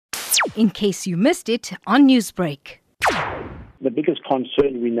in case you missed it on Newsbreak. The biggest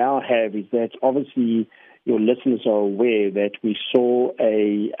concern we now have is that obviously your listeners are aware that we saw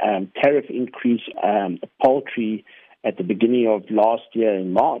a tariff increase poultry at the beginning of last year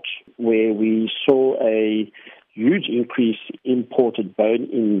in March, where we saw a huge increase in imported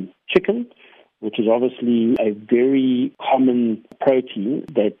bone-in chicken, which is obviously a very common protein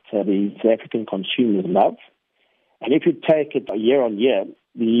that the South African consumers love. And if you take it year on year,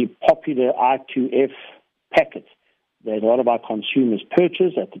 the popular I2F packet that a lot of our consumers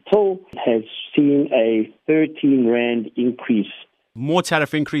purchase at the till has seen a 13 Rand increase. More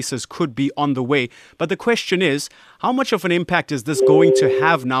tariff increases could be on the way. But the question is, how much of an impact is this going to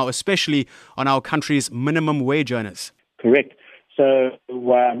have now, especially on our country's minimum wage earners? Correct. So,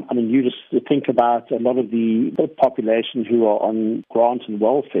 you just think about a lot of the population who are on grant and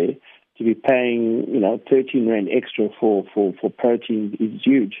welfare to be paying, 13 Rand extra for protein is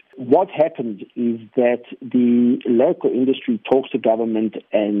huge. What happens is that the local industry talks to government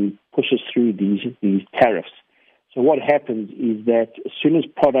and pushes through these tariffs. So what happens is that as soon as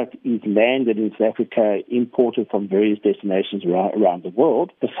product is landed in South Africa, imported from various destinations around the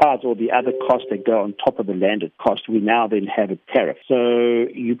world, besides all the other costs that go on top of the landed cost, we now then have a tariff.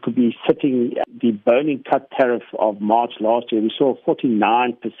 So you could be sitting the bone-in cut tariff of March last year. We saw a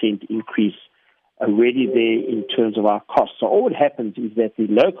 49% increase already there in terms of our costs. So all that happens is that the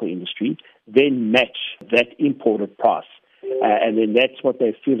local industry then match that imported price. And then that's what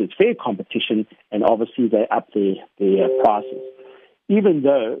they feel is fair competition, and obviously they up their prices. Even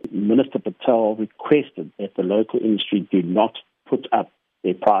though Minister Patel requested that the local industry do not put up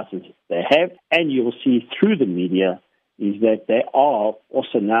their prices they have, and you will see through the media is that they are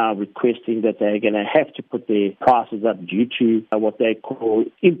also now requesting that they're going to have to put their prices up due to what they call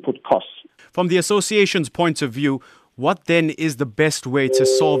input costs. From the association's point of view, what then is the best way to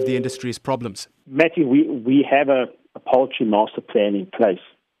solve the industry's problems? Matthew, we have a poultry master plan in place.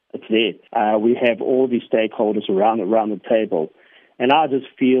 It's there. We have all the stakeholders around the table. And I just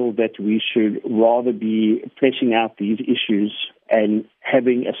feel that we should rather be fleshing out these issues and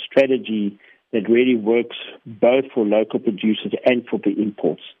having a strategy that really works both for local producers and for the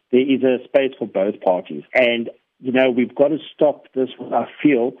imports. There is a space for both parties. And, we've got to stop this, I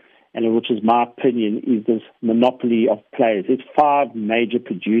feel, and which is my opinion, is this monopoly of players. There's 5 major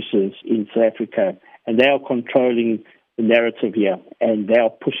producers in South Africa, and they are controlling the narrative here, and they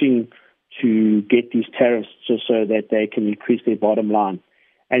are pushing to get these tariffs just so that they can increase their bottom line.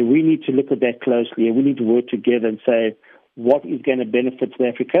 And we need to look at that closely, and we need to work together and say what is going to benefit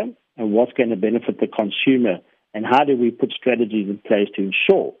South Africa and what's going to benefit the consumer, and how do we put strategies in place to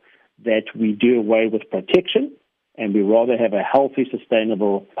ensure that we do away with protection and we rather have a healthy,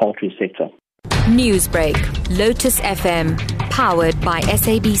 sustainable poultry sector. Newsbreak, Lotus FM, powered by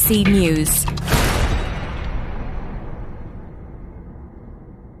SABC News.